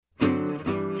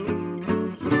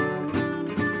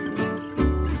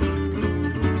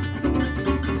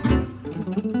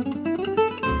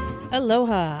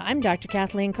Aloha, I'm Dr.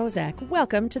 Kathleen Kozak.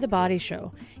 Welcome to The Body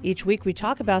Show. Each week we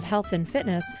talk about health and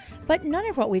fitness, but none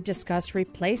of what we discuss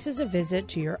replaces a visit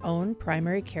to your own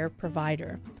primary care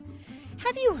provider.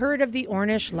 Have you heard of the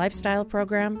Ornish Lifestyle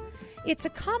program? It's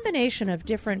a combination of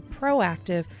different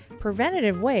proactive,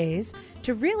 preventative ways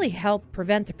to really help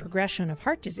prevent the progression of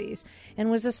heart disease,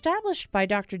 and was established by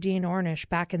Dr. Dean Ornish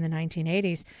back in the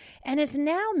 1980s and has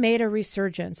now made a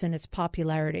resurgence in its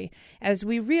popularity as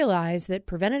we realize that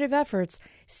preventative efforts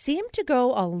seem to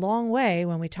go a long way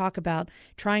when we talk about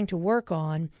trying to work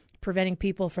on preventing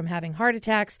people from having heart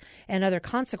attacks and other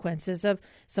consequences of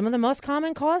some of the most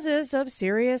common causes of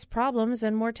serious problems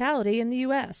and mortality in the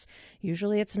U.S.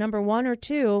 Usually it's number 1 or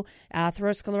 2,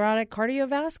 atherosclerotic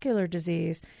cardiovascular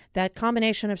disease, that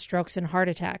combination of strokes and heart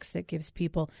attacks that gives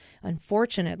people,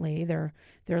 unfortunately, their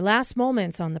last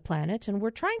moments on the planet. And we're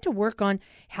trying to work on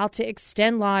how to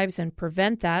extend lives and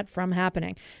prevent that from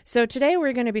happening. So today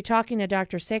we're going to be talking to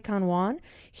Dr. Sekhan Wan.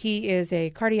 He is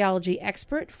a cardiology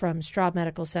expert from Straub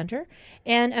Medical Center,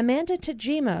 and Amanda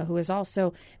Tajima, who is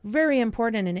also very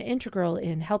important and integral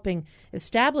in helping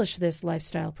establish this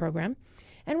lifestyle program.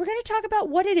 And we're going to talk about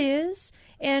what it is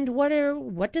and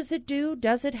what does it do?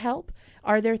 Does it help?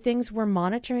 Are there things we're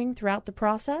monitoring throughout the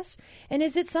process? And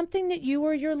is it something that you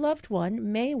or your loved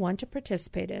one may want to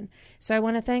participate in? So I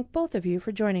want to thank both of you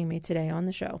for joining me today on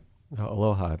the show.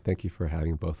 Aloha. Thank you for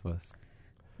having both of us.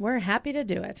 We're happy to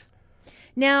do it.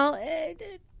 Now,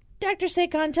 Dr.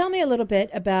 Sekhan, tell me a little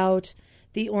bit about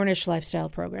the Ornish Lifestyle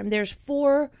program. There's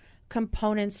 4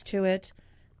 components to it.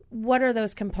 What are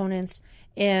those components?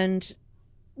 And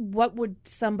what would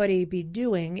somebody be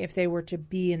doing if they were to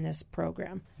be in this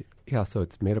program? Yeah, so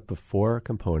it's made up of 4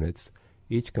 components.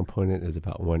 Each component is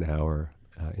about 1 hour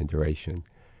in duration.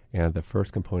 And the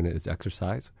first component is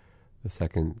exercise. The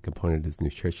second component is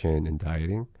nutrition and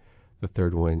dieting. The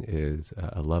third one is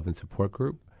a love and support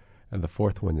group. And the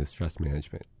fourth one is stress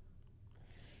management.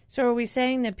 So are we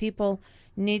saying that people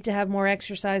need to have more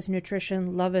exercise,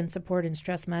 nutrition, love and support, and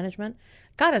stress management?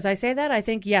 God, as I say that, I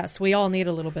think, yes, we all need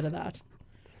a little bit of that.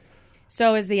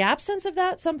 So is the absence of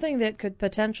that something that could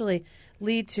potentially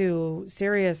lead to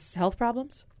serious health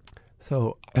problems?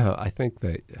 So I think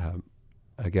that,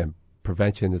 again,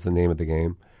 prevention is the name of the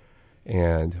game.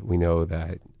 And we know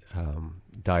that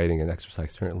dieting and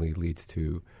exercise certainly leads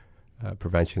to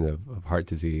prevention of heart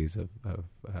disease, of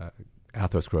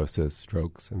atherosclerosis,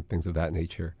 strokes, and things of that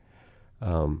nature.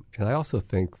 And I also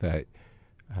think that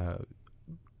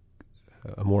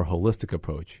a more holistic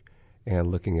approach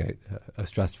and looking at as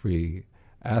stress-free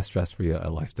a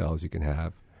lifestyle as you can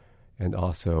have, and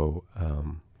also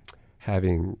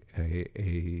having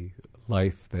a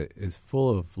life that is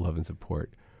full of love and support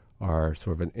are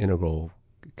sort of an integral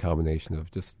combination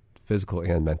of just physical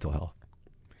and mental health.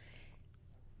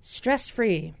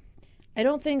 Stress-free. I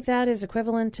don't think that is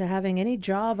equivalent to having any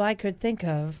job I could think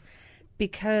of,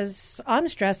 because I'm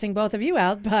stressing both of you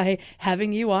out by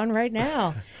having you on right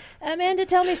now. Amanda,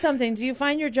 tell me something. Do you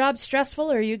find your job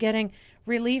stressful, or are you getting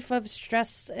relief of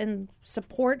stress and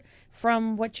support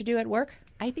from what you do at work?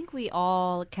 I think we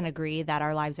all can agree that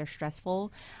our lives are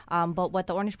stressful, but what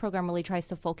the Ornish program really tries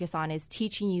to focus on is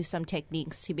teaching you some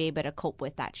techniques to be able to cope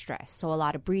with that stress. So a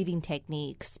lot of breathing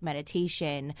techniques,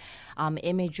 meditation,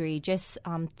 imagery, just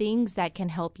things that can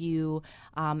help you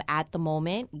at the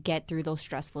moment get through those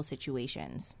stressful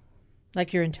situations.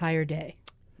 Like your entire day?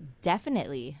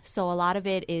 Definitely. So a lot of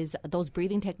it is those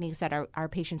breathing techniques that our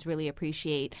patients really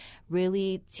appreciate,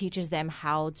 really teaches them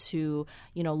how to,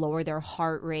 lower their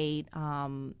heart rate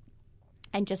and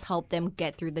just help them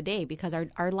get through the day, because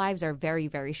our lives are very,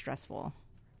 very stressful.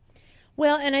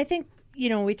 Well, and I think,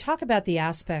 we talk about the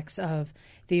aspects of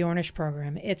the Ornish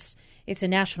program. It's a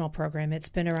national program. It's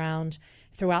been around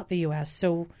throughout the U.S.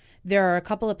 So there are a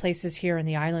couple of places here in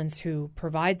the islands who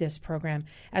provide this program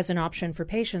as an option for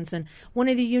patients. And one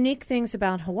of the unique things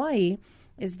about Hawaii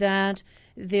is that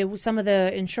some of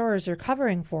the insurers are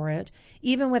covering for it,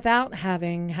 even without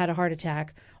having had a heart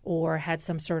attack or had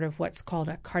some sort of what's called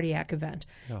a cardiac event.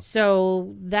 Yeah.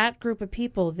 So that group of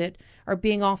people that are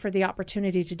being offered the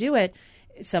opportunity to do it,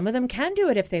 some of them can do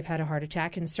it if they've had a heart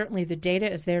attack, and certainly the data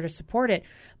is there to support it.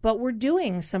 But we're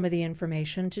doing some of the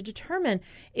information to determine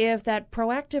if that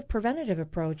proactive preventative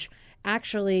approach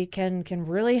actually can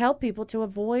really help people to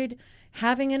avoid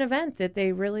having an event that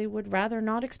they really would rather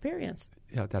not experience.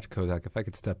 Yeah, Dr. Kozak, if I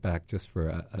could step back just for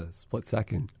a split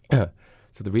second.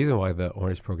 So the reason why the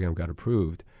Ornish program got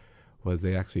approved was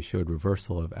they actually showed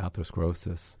reversal of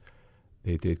atherosclerosis.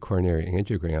 They did coronary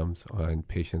angiograms on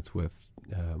patients with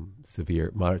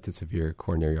moderate to severe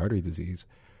coronary artery disease,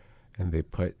 and they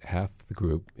put half the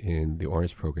group in the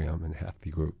Ornish program and half the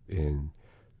group in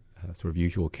sort of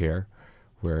usual care,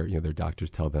 where their doctors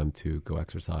tell them to go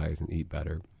exercise and eat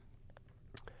better.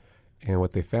 And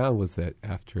what they found was that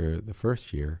after the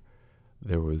first year,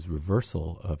 there was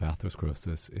reversal of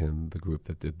atherosclerosis in the group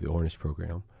that did the Ornish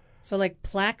program. So like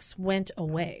plaques went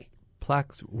away.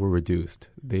 Plaques were reduced.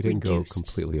 They didn't go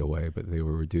completely away, but they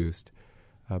were reduced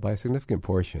by a significant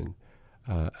portion.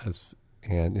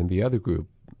 And in the other group,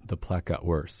 the plaque got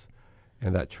worse.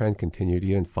 And that trend continued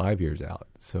even 5 years out.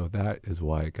 So that is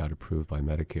why it got approved by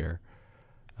Medicare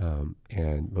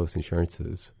and most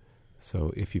insurances.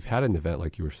 So if you've had an event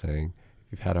like you were saying,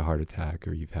 if you've had a heart attack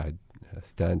or you've had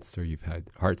stents or you've had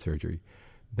heart surgery,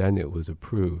 then it was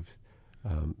approved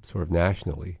sort of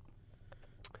nationally.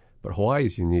 But Hawaii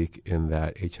is unique in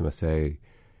that HMSA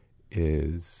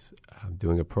is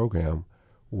doing a program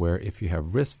where if you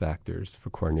have risk factors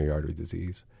for coronary artery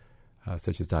disease,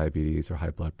 such as diabetes or high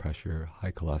blood pressure,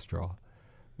 high cholesterol,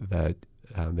 that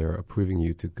they're approving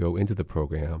you to go into the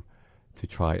program to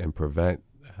try and prevent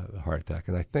the heart attack.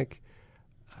 And I think,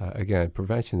 again,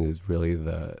 prevention is really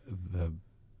the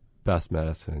best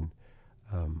medicine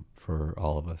for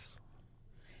all of us.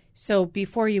 So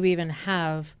before you even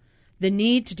have the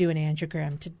need to do an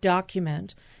angiogram to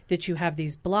document that you have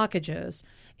these blockages,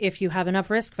 if you have enough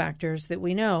risk factors that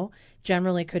we know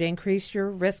generally could increase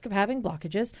your risk of having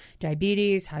blockages,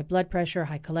 diabetes, high blood pressure,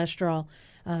 high cholesterol,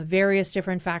 various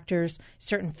different factors,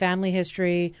 certain family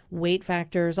history, weight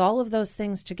factors, all of those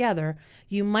things together,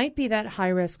 you might be that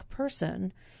high-risk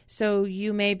person. So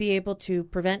you may be able to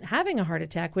prevent having a heart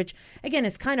attack, which, again,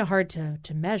 is kind of hard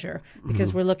to measure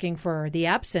because we're looking for the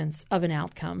absence of an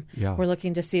outcome. Yeah. We're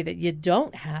looking to see that you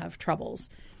don't have troubles.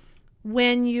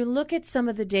 When you look at some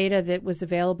of the data that was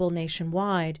available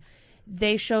nationwide,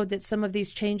 they showed that some of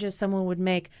these changes someone would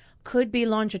make could be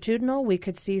longitudinal. We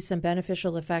could see some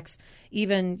beneficial effects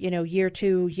even, year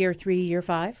 2, year 3, year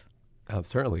 5.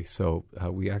 Certainly. So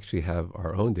we actually have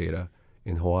our own data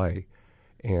in Hawaii.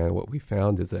 And what we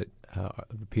found is that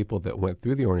the people that went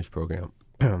through the Ornish program,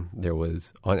 there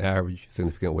was, on average,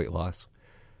 significant weight loss,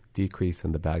 decrease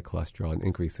in the bad cholesterol and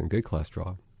increase in good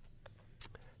cholesterol,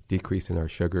 decrease in our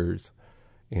sugars,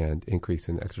 and increase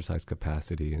in exercise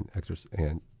capacity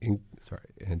and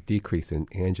decrease in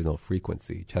anginal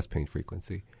frequency, chest pain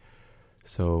frequency.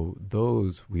 So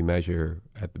those we measure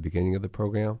at the beginning of the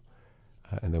program,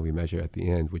 and then we measure at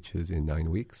the end, which is in 9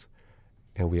 weeks.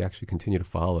 And we actually continue to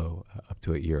follow up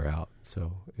to a year out.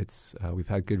 So it's we've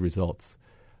had good results.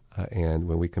 And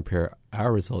when we compare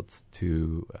our results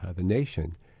to the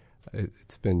nation,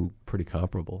 it's been pretty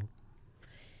comparable.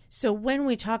 So when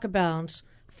we talk about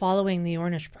following the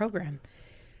Ornish program,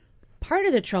 part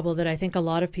of the trouble that I think a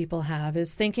lot of people have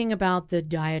is thinking about the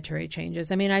dietary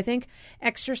changes. I mean, I think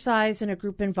exercise in a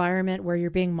group environment where you're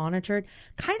being monitored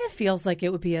kind of feels like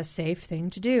it would be a safe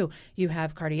thing to do. You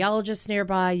have cardiologists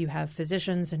nearby, you have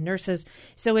physicians and nurses.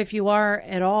 So if you are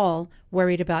at all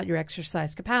worried about your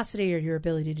exercise capacity or your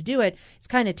ability to do it, it's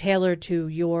kind of tailored to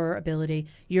your ability,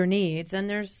 your needs, and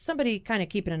there's somebody kind of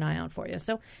keeping an eye out for you.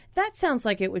 So that sounds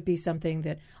like it would be something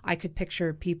that I could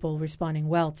picture people responding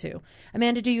well to.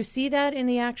 Amanda, do you see that in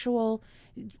the actual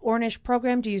Ornish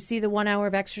program? Do you see the 1 hour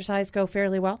of exercise go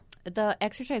fairly well? The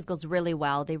exercise goes really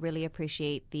well. They really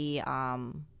appreciate the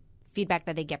feedback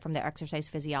that they get from their exercise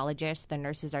physiologists. The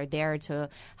nurses are there to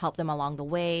help them along the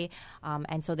way.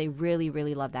 And so they really,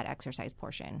 really love that exercise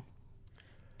portion.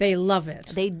 They love it.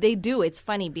 They do. It's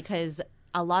funny because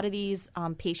a lot of these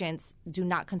patients do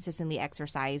not consistently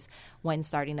exercise when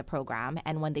starting the program.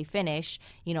 And when they finish,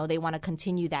 they want to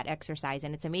continue that exercise.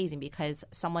 And it's amazing because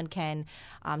someone can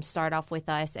start off with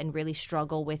us and really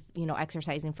struggle with,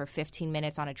 exercising for 15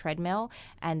 minutes on a treadmill.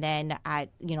 And then at,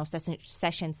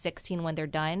 session 16, when they're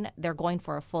done, they're going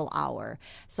for a full hour.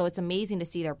 So it's amazing to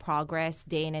see their progress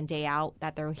day in and day out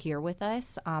that they're here with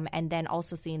us. And then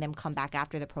also seeing them come back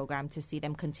after the program to see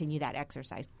them continue that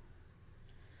exercise.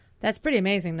 That's pretty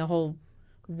amazing, the whole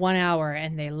 1 hour,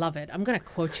 and they love it. I'm going to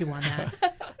quote you on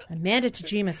that. Amanda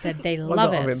Tajima said they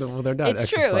love it. They're not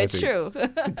exercising It's true.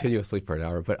 continuously for an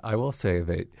hour. But I will say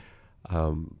that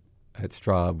at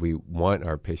Straub, we want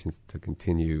our patients to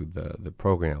continue the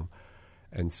program.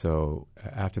 And so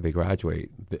after they graduate,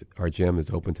 our gym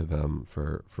is open to them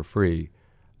for free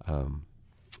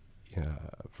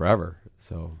forever.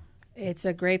 So it's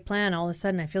a great plan. All of a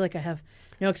sudden, I feel like I have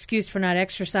no excuse for not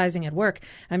exercising at work.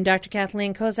 I'm Dr.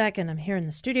 Kathleen Kozak, and I'm here in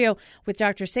the studio with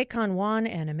Dr. Seikon Wan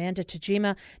and Amanda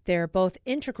Tajima. They're both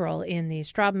integral in the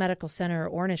Straub Medical Center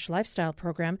Ornish Lifestyle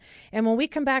program. And when we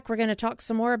come back, we're going to talk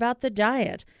some more about the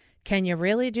diet. Can you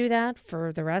really do that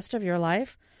for the rest of your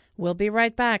life? We'll be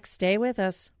right back. Stay with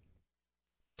us.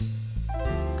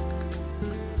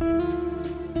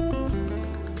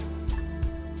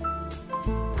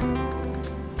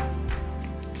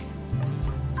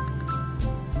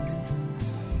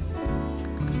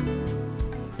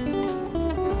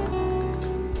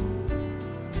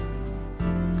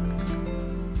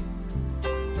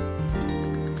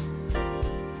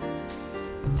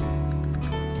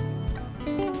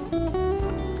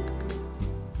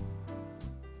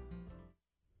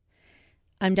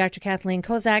 I'm Dr. Kathleen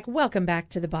Kozak. Welcome back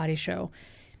to The Body Show.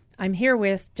 I'm here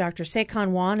with Dr. Seikhan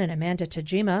Wan and Amanda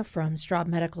Tajima from Straub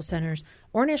Medical Center's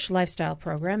Ornish Lifestyle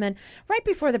program. And right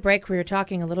before the break, we were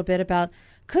talking a little bit about,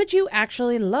 could you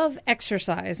actually love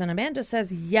exercise? And Amanda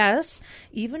says yes,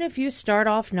 even if you start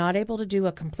off not able to do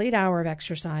a complete hour of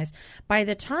exercise, by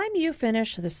the time you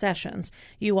finish the sessions,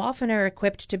 you often are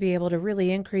equipped to be able to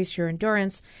really increase your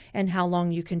endurance and how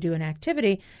long you can do an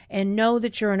activity, and know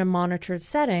that you're in a monitored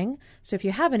setting. So if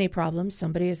you have any problems,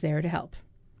 somebody is there to help.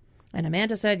 And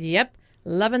Amanda said, yep,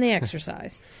 loving the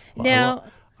exercise. Well, now,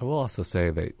 I will also say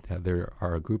that there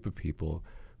are a group of people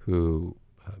who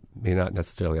may not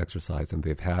necessarily exercise, and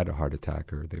they've had a heart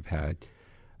attack or they've had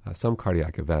some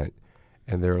cardiac event,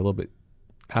 and they're a little bit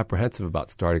apprehensive about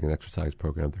starting an exercise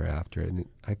program thereafter. And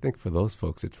I think for those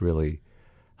folks, it's really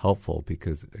helpful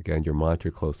because, again, you're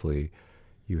monitored closely.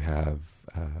 You have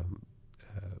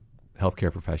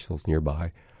healthcare professionals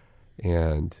nearby,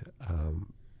 and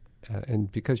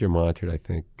because you're monitored, I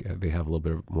think they have a little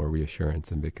bit more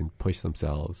reassurance and they can push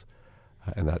themselves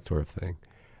and that sort of thing.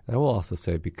 And I will also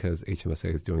say, because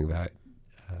HMSA is doing that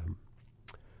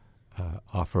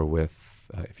offer with,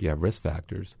 if you have risk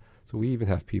factors, so we even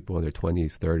have people in their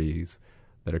 20s, 30s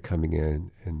that are coming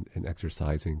in and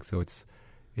exercising. So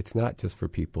it's not just for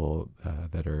people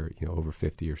that are over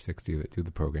 50 or 60 that do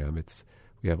the program.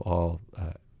 We have all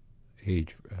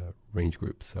age range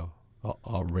groups, so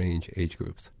all range age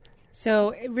groups.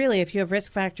 So really, if you have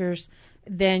risk factors,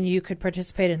 then you could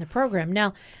participate in the program.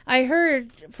 Now, I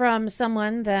heard from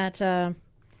someone that, Dr.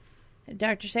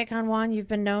 Seikhan Wan, you've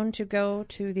been known to go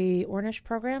to the Ornish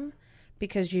program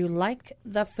because you like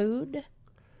the food?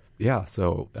 Yeah,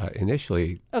 so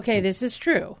initially... Okay, this is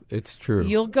true. It's true.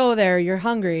 You'll go there, you're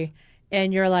hungry,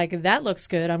 and you're like, that looks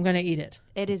good, I'm going to eat it.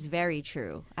 It is very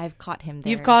true. I've caught him there.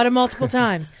 You've caught him multiple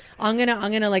times. I'm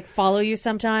gonna like follow you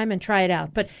sometime and try it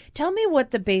out. But tell me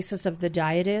what the basis of the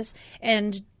diet is,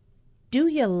 and do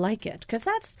you like it? Because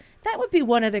that would be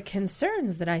one of the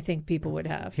concerns that I think people would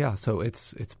have. Yeah, so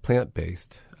it's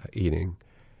plant-based eating,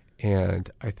 and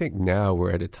I think now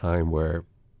we're at a time where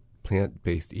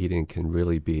plant-based eating can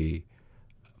really be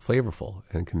flavorful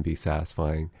and can be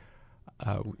satisfying.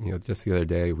 Just the other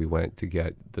day we went to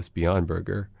get this Beyond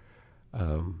Burger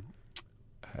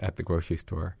at the grocery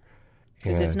store.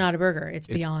 Because it's not a burger, it's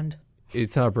Beyond.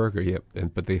 It's not a burger, yep.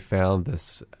 But they found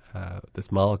this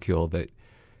molecule that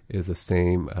is the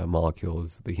same molecule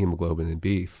as the hemoglobin in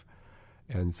beef,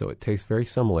 and so it tastes very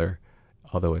similar,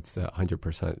 although it's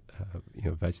 100%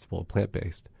 vegetable,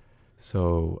 plant-based.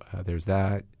 So there's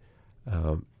that,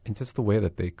 and just the way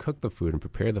that they cook the food and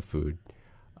prepare the food.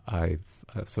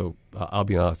 I'll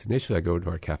be honest. Initially, I go to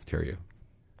our cafeteria,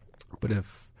 but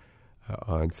if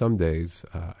on some days,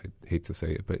 I hate to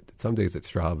say it, but some days at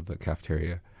Straub, the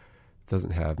cafeteria doesn't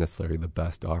have necessarily the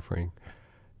best offering.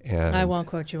 And I won't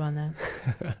quote you on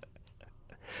that.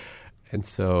 And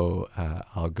so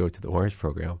I'll go to the Ornish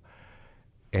program,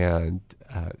 and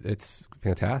it's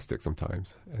fantastic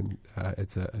sometimes. And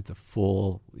it's a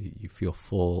full. You feel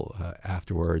full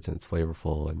afterwards, and it's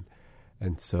flavorful.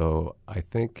 And so I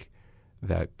think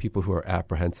that people who are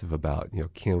apprehensive about,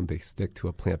 can they stick to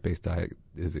a plant-based diet?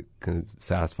 Is it going to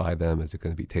satisfy them? Is it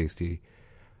going to be tasty?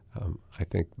 I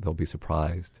think they'll be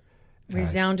surprised.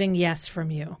 Resounding yes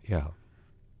from you. Yeah.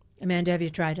 Amanda, have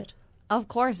you tried it? Of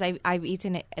course. I've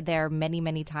eaten it there many,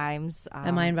 many times.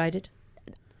 Am I invited?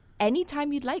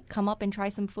 Anytime you'd like, come up and try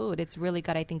some food. It's really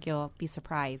good. I think you'll be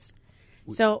surprised.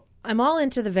 So I'm all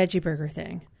into the veggie burger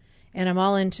thing, and I'm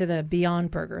all into the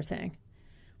Beyond Burger thing.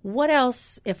 What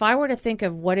else, if I were to think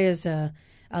of what is a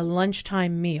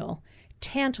lunchtime meal,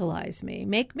 tantalize me,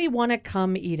 make me want to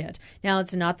come eat it. Now,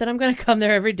 it's not that I'm going to come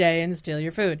there every day and steal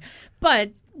your food,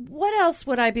 but what else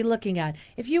would I be looking at?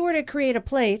 If you were to create a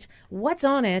plate, what's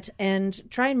on it, and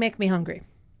try and make me hungry?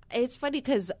 It's funny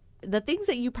because the things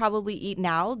that you probably eat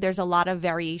now, there's a lot of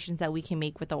variations that we can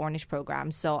make with the Ornish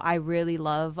program. So I really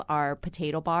love our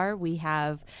potato bar. We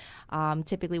have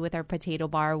typically with our potato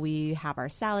bar, we have our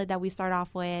salad that we start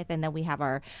off with, and then we have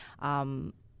our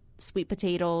sweet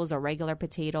potatoes or regular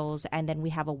potatoes, and then we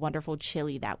have a wonderful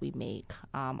chili that we make.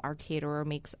 Our caterer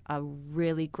makes a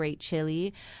really great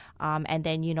chili, and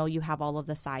then you have all of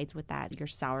the sides with that, your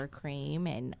sour cream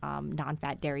and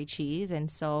non-fat dairy cheese. And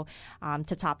so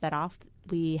to top that off,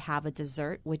 we have a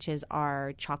dessert, which is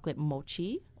our chocolate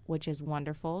mochi, which is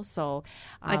wonderful. So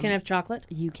I can have chocolate?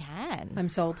 You can. I'm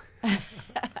sold.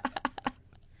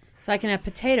 So I can have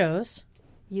potatoes.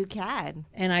 You can.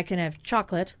 And I can have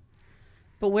chocolate.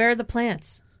 But where are the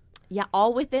plants? Yeah,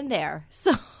 all within there.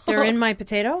 So they're in my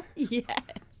potato? Yes.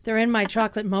 They're in my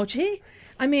chocolate mochi?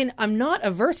 I mean, I'm not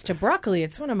averse to broccoli.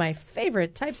 It's one of my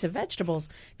favorite types of vegetables.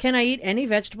 Can I eat any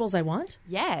vegetables I want?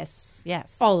 Yes.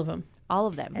 Yes. All of them. All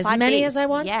of them. As many as I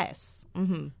want? Yes.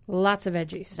 Mm-hmm. Lots of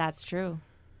veggies. That's true.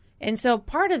 And so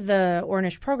part of the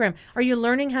Ornish program, are you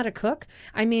learning how to cook?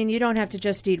 I mean, you don't have to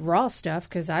just eat raw stuff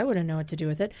because I wouldn't know what to do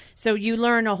with it. So you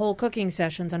learn a whole cooking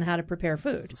sessions on how to prepare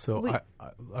food. So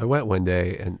I went one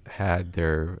day and had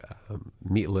their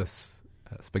meatless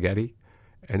spaghetti,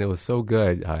 and it was so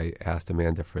good. I asked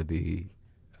Amanda for the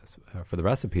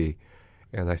recipe,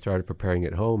 and I started preparing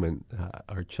it home. And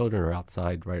our children are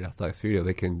right outside the studio.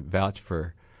 They can vouch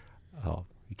for. Oh,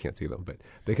 you can't see them, but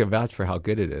they can vouch for how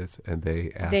good it is. And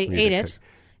they asked me. They ate it,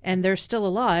 and they're still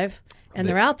alive, and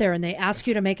they're out there, and they ask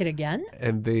you to make it again.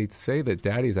 And they say that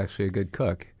Daddy's actually a good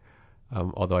cook,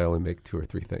 although I only make 2 or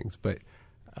 3 things. But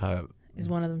is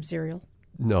one of them cereal?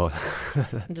 No,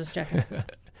 I'm just checking.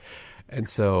 And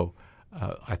so,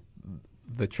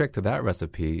 the trick to that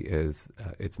recipe is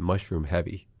it's mushroom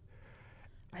heavy.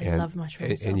 I love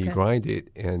mushrooms. And you grind it,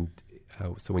 and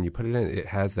so when you put it in, it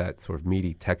has that sort of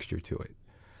meaty texture to it.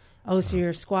 Oh, so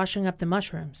you're squashing up the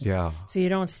mushrooms. Yeah. So you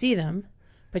don't see them,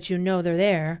 but you know they're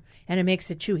there, and it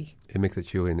makes it chewy. It makes it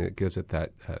chewy, and it gives it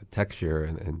that texture,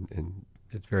 and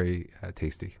it's very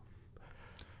tasty.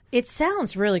 It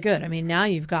sounds really good. I mean, now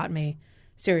you've got me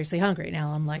seriously hungry.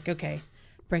 Now I'm like, okay,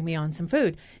 bring me on some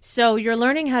food. So you're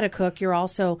learning how to cook. You're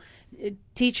also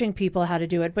teaching people how to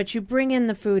do it, but you bring in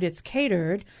the food. It's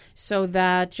catered so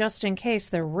that just in case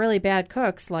they're really bad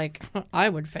cooks, like I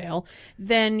would fail,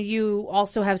 then you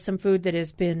also have some food that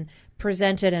has been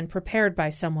presented and prepared by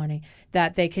someone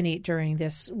that they can eat during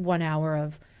this 1 hour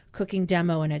of cooking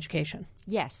demo and education.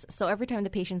 Yes. So every time the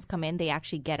patients come in, they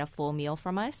actually get a full meal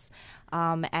from us.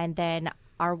 And then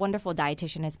our wonderful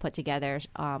dietitian has put together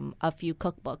a few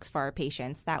cookbooks for our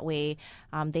patients. That way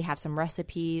they have some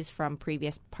recipes from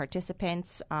previous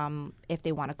participants if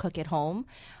they want to cook at home.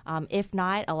 If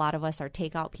not, a lot of us are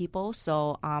takeout people.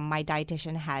 So my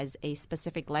dietitian has a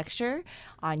specific lecture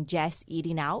on just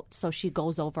eating out. So she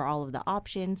goes over all of the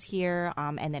options here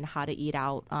and then how to eat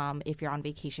out if you're on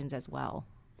vacations as well.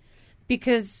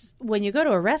 Because when you go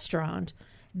to a restaurant,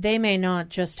 they may not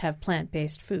just have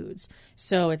plant-based foods.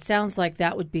 So it sounds like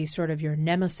that would be sort of your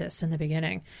nemesis in the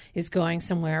beginning, is going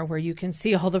somewhere where you can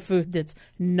see all the food that's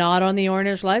not on the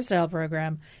Ornish Lifestyle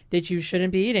program that you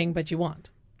shouldn't be eating, but you want.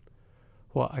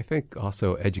 Well, I think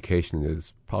also education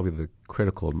is probably the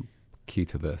critical key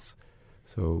to this.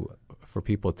 So for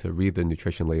people to read the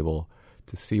nutrition label,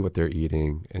 to see what they're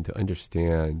eating, and to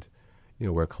understand,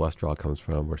 where cholesterol comes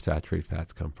from, where saturated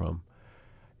fats come from.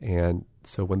 And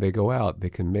so when they go out, they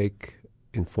can make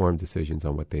informed decisions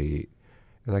on what they eat.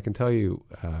 And I can tell you,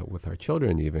 with our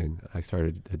children even, I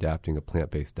started adapting a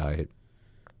plant-based diet.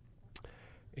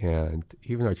 And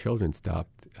even our children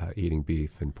stopped eating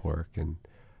beef and pork and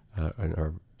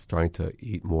are starting to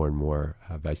eat more and more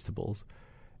vegetables.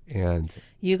 And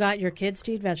you got your kids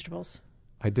to eat vegetables?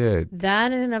 I did.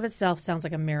 That in and of itself sounds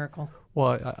like a miracle.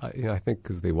 Well, I think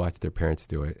because they watch their parents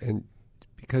do it. And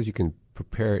because you can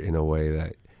prepare it in a way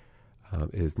that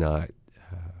is not,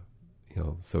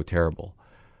 so terrible.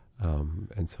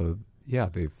 And so,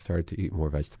 they've started to eat more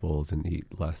vegetables and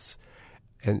eat less.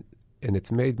 And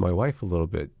it's made my wife a little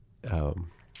bit, how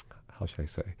should I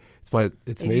say?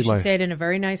 You should say it in a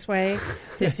very nice way.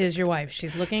 This is your wife.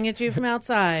 She's looking at you from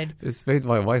outside. It's made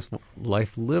my wife's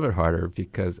life a little bit harder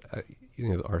because,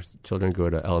 our children go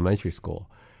to elementary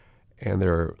school, and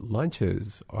their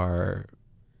lunches are,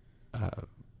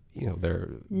 they're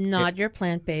not your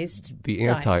plant-based. The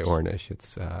anti-Ornish.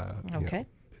 It's okay.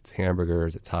 It's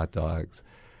hamburgers, it's hot dogs,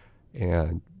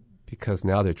 and because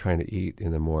now they're trying to eat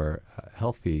in a more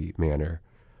healthy manner,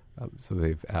 so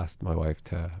they've asked my wife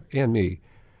and me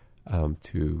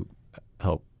to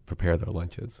help prepare their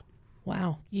lunches.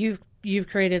 Wow, you've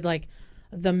created like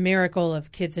the miracle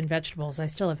of kids and vegetables. I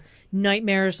still have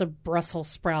nightmares of Brussels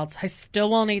sprouts. I still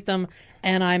won't eat them,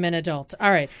 and I'm an adult.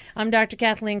 All right. I'm Dr.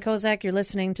 Kathleen Kozak. You're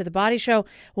listening to The Body Show.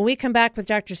 When we come back with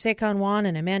Dr. Seikon Wan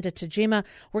and Amanda Tajima,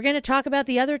 we're going to talk about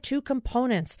the other 2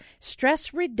 components,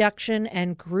 stress reduction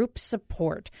and group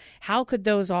support. How could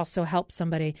those also help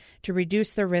somebody to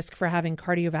reduce their risk for having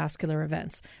cardiovascular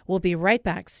events? We'll be right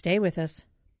back. Stay with us.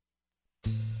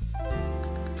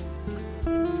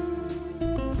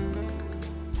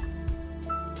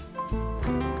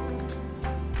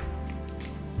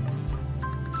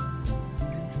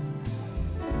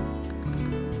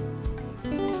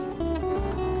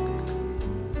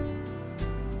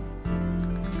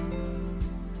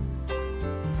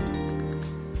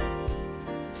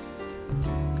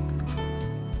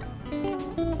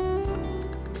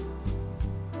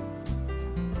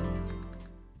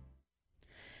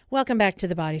 Welcome back to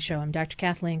The Body Show. I'm Dr.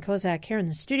 Kathleen Kozak here in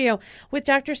the studio with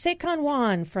Dr. Seikon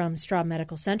Wan from Straub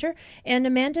Medical Center and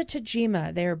Amanda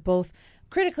Tajima. They're both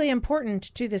critically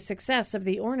important to the success of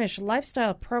the Ornish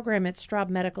Lifestyle program at Straub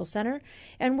Medical Center.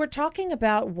 And we're talking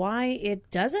about why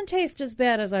it doesn't taste as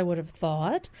bad as I would have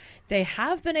thought. They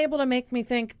have been able to make me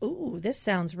think, ooh, this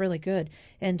sounds really good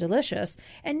and delicious.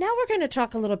 And now we're going to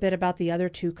talk a little bit about the other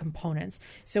two components.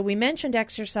 So we mentioned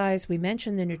exercise, we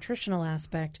mentioned the nutritional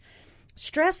aspect.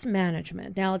 Stress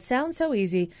management. Now, it sounds so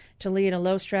easy to lead a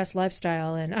low-stress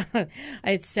lifestyle, and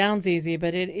it sounds easy,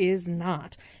 but it is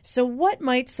not. So what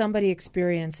might somebody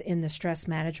experience in the stress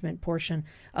management portion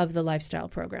of the lifestyle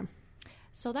program?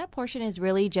 So that portion is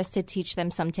really just to teach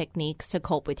them some techniques to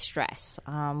cope with stress.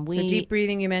 So deep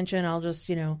breathing you mentioned. I'll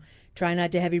just, try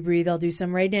not to heavy breathe. I'll do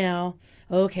some right now.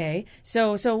 Okay.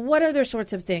 So what other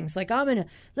sorts of things? Like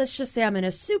let's just say I'm in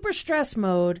a super stress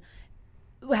mode.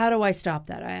 How do I stop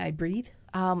that? I breathe?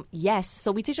 Yes.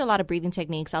 So we teach a lot of breathing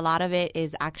techniques. A lot of it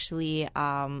is actually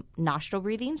nostril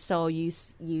breathing. So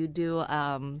you do.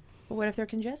 Well, what if they're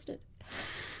congested?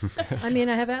 I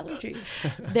have allergies.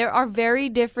 There are very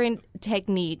different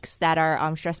techniques that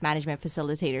our stress management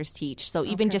facilitators teach. So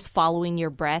even just following your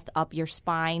breath up your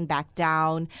spine, back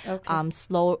down,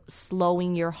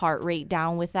 slowing your heart rate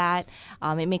down with that,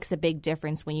 it makes a big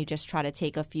difference when you just try to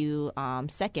take a few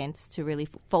seconds to really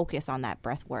focus on that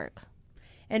breath work.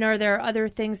 And are there other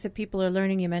things that people are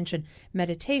learning? You mentioned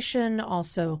meditation,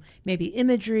 also maybe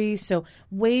imagery. So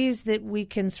ways that we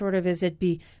can is it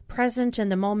be present in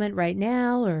the moment right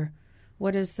now, or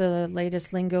what is the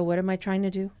latest lingo? What am I trying to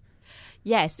do?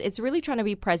 Yes, it's really trying to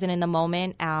be present in the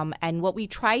moment. And what we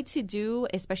try to do,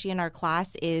 especially in our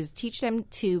class, is teach them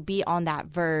to be on that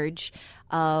verge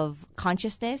of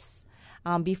consciousness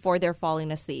before they're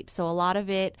falling asleep. So a lot of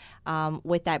it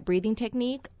with that breathing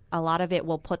technique, a lot of it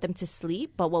will put them to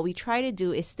sleep, but what we try to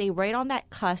do is stay right on that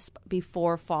cusp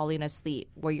before falling asleep,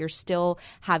 where you're still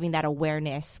having that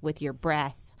awareness with your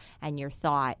breath and your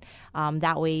thought.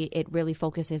 That way it really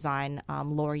focuses on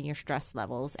lowering your stress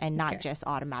levels and not just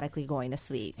automatically going to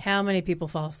sleep. How many people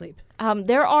fall asleep?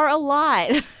 There are a lot.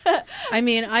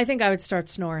 I think I would start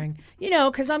snoring,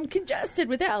 because I'm congested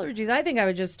with allergies. I think I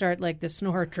would just start like the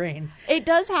snore train. It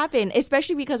does happen,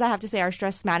 especially because I have to say our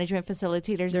stress management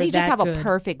facilitators, they just have a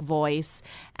perfect voice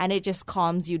and it just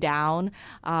calms you down.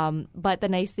 But the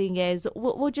nice thing is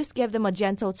we'll just give them a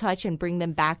gentle touch and bring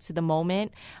them back to the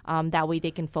moment. That way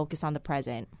they can focus on the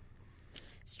present.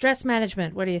 Stress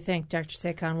management. What do you think, Dr.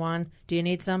 Seikon Wan? Do you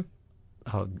need some?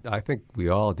 I think we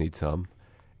all need some.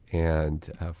 And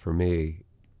for me,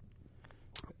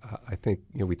 I think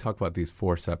we talk about these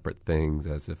four separate things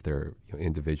as if they're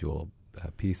individual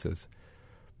pieces.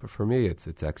 But for me, it's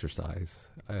exercise.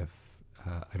 If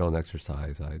I don't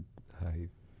exercise, I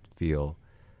feel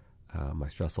my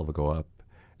stress level go up.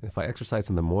 And if I exercise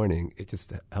in the morning, it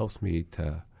just helps me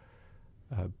to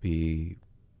be,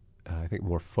 I think,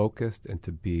 more focused and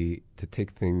to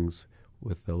take things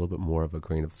with a little bit more of a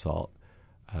grain of salt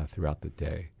throughout the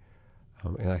day.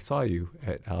 And I saw you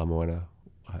at Ala Moana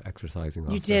exercising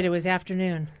also. You did. It was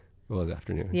afternoon. It was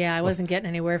afternoon. Yeah, I wasn't getting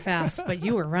anywhere fast, but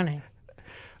you were running.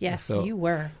 Yes, so, you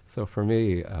were. So for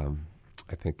me,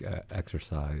 I think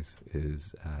exercise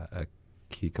is a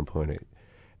key component.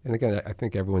 And again, I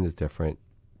think everyone is different.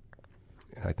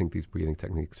 And I think these breathing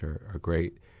techniques are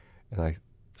great. And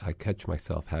I catch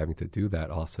myself having to do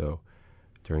that also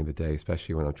during the day,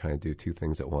 especially when I'm trying to do two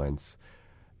things at once.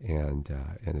 And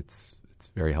it's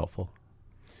very helpful.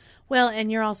 Well,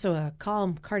 and you're also a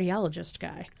calm cardiologist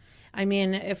guy.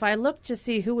 If I look to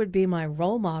see who would be my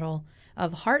role model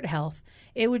of heart health,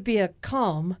 it would be a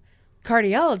calm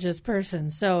cardiologist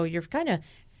person. So you're kind of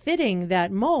fitting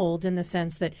that mold in the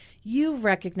sense that you've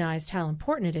recognized how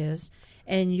important it is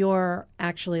and you're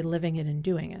actually living it and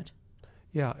doing it.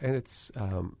 Yeah, and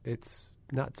it's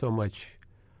not so much,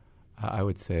 I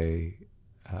would say,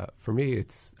 for me,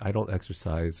 I don't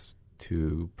exercise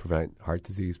to prevent heart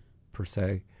disease per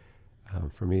se.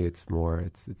 For me, it's more,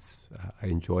 I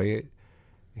enjoy it.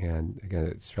 And again,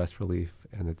 it's stress relief.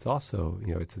 And it's also,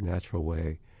 it's a natural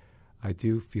way. I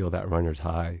do feel that runner's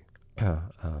high.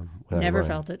 Never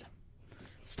felt it.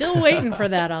 Still waiting for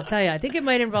that, I'll tell you. I think it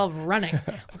might involve running,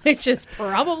 which is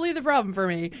probably the problem for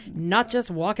me, not just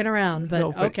walking around, but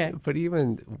okay. But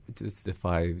even just if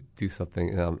I do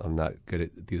something, and I'm not good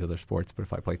at these other sports, but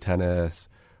if I play tennis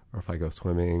or if I go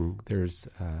swimming, there's,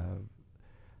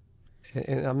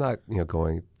 and I'm not,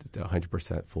 going to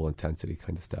 100% full intensity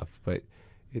kind of stuff, but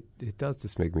it does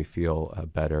just make me feel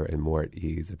better and more at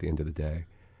ease at the end of the day.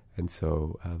 And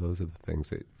so those are the things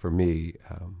that, for me,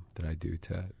 that I do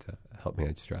to help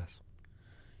manage stress.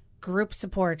 Group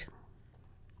support.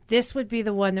 This would be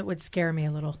the one that would scare me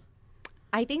a little.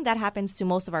 I think that happens to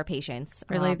most of our patients.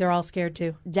 Really? They're all scared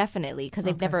too? Definitely, because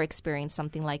they've never experienced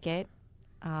something like it.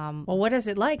 Well, what is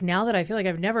it like now that I feel like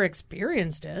I've never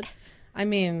experienced it? I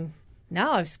mean,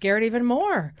 now I'm scared even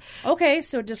more. Okay,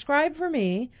 so describe for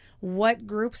me what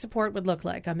group support would look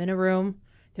like. I'm in a room.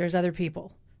 There's other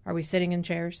people. Are we sitting in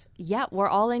chairs? Yeah, we're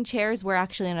all in chairs. We're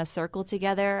actually in a circle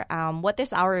together. What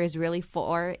this hour is really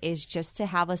for is just to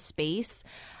have a space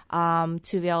to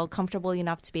feel comfortable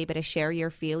enough to be able to share your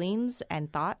feelings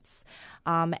and thoughts.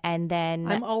 And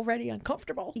then I'm already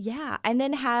uncomfortable. Yeah, and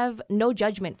then have no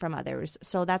judgment from others.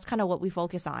 So that's kind of what we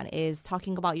focus on, is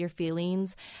talking about your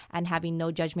feelings and having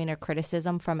no judgment or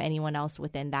criticism from anyone else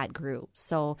within that group.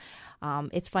 So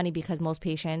it's funny because most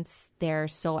patients, they're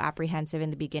so apprehensive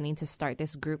in the beginning to start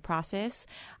this group process.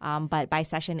 But by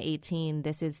session 18,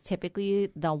 this is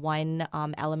typically the one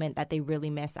element that they really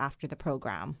miss after the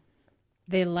program.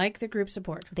 They like the group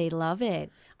support. They love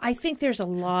it. I think there's a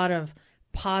lot of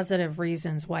positive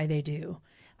reasons why they do.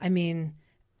 I mean,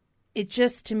 it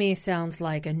just to me sounds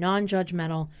like a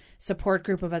non-judgmental support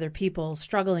group of other people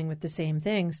struggling with the same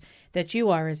things that you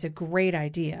are is a great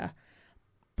idea.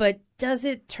 But does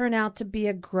it turn out to be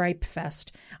a gripe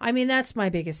fest? I mean, that's my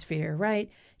biggest fear, right?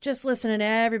 Just listening to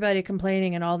everybody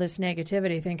complaining and all this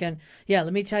negativity, thinking, yeah,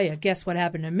 let me tell you, guess what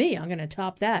happened to me? I'm going to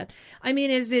top that. I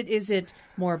mean, is it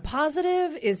more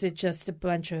positive? Is it just a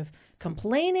bunch of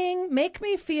complaining? Make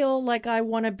me feel like I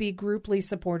want to be grouply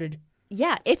supported.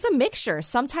 Yeah, it's a mixture.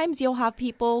 Sometimes you'll have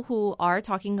people who are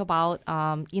talking about,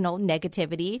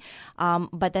 negativity,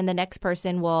 but then the next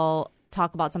person will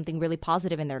talk about something really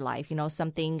positive in their life,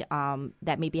 something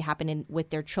that maybe happened with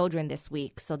their children this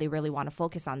week. So they really want to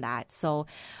focus on that. So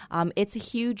it's a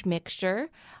huge mixture.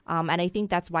 And I think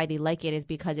that's why they like it, is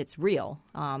because it's real.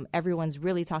 Everyone's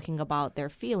really talking about their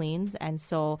feelings. And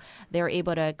so they're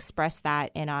able to express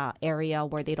that in an area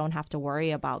where they don't have to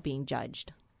worry about being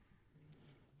judged.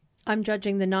 I'm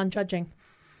judging the non-judging.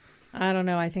 I don't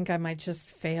know. I think I might just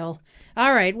fail.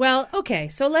 All right. Well, okay.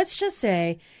 So let's just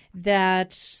say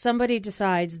that somebody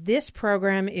decides this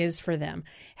program is for them.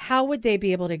 How would they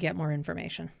be able to get more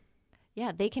information?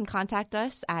 Yeah, they can contact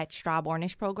us at Straub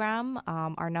Ornish Program.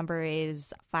 Our number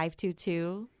is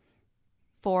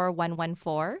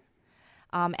 522-4114.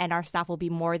 And our staff will be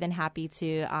more than happy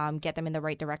to get them in the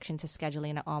right direction to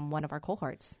scheduling one of our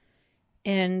cohorts.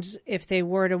 And if they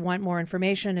were to want more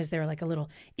information, is there like a little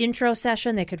intro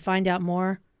session they could find out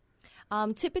more?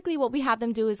 Typically, what we have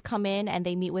them do is come in and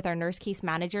they meet with our nurse case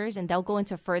managers, and they'll go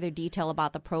into further detail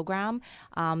about the program.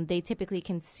 They typically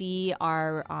can see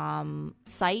our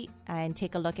site and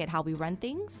take a look at how we run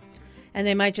things. And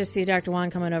they might just see Dr.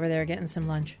 Juan coming over there getting some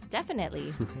lunch.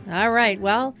 Definitely. All right.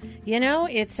 Well,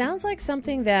 it sounds like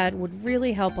something that would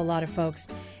really help a lot of folks,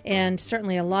 and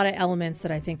certainly a lot of elements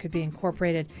that I think could be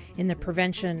incorporated in the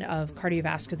prevention of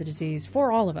cardiovascular disease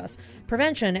for all of us.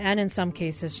 Prevention and, in some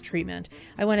cases, treatment.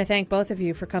 I want to thank both of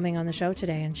you for coming on the show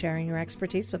today and sharing your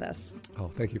expertise with us.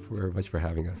 Oh, thank you very much for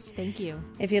having us. Thank you.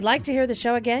 If you'd like to hear the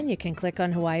show again, you can click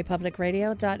on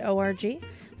hawaiipublicradio.org.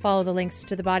 Follow the links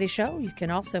to The Body Show. You can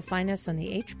also find us on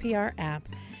the HPR app.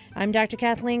 I'm Dr.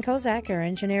 Kathleen Kozak. Our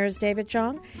engineer is David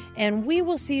Chong. And we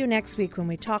will see you next week when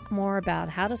we talk more about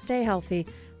how to stay healthy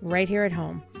right here at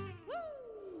home.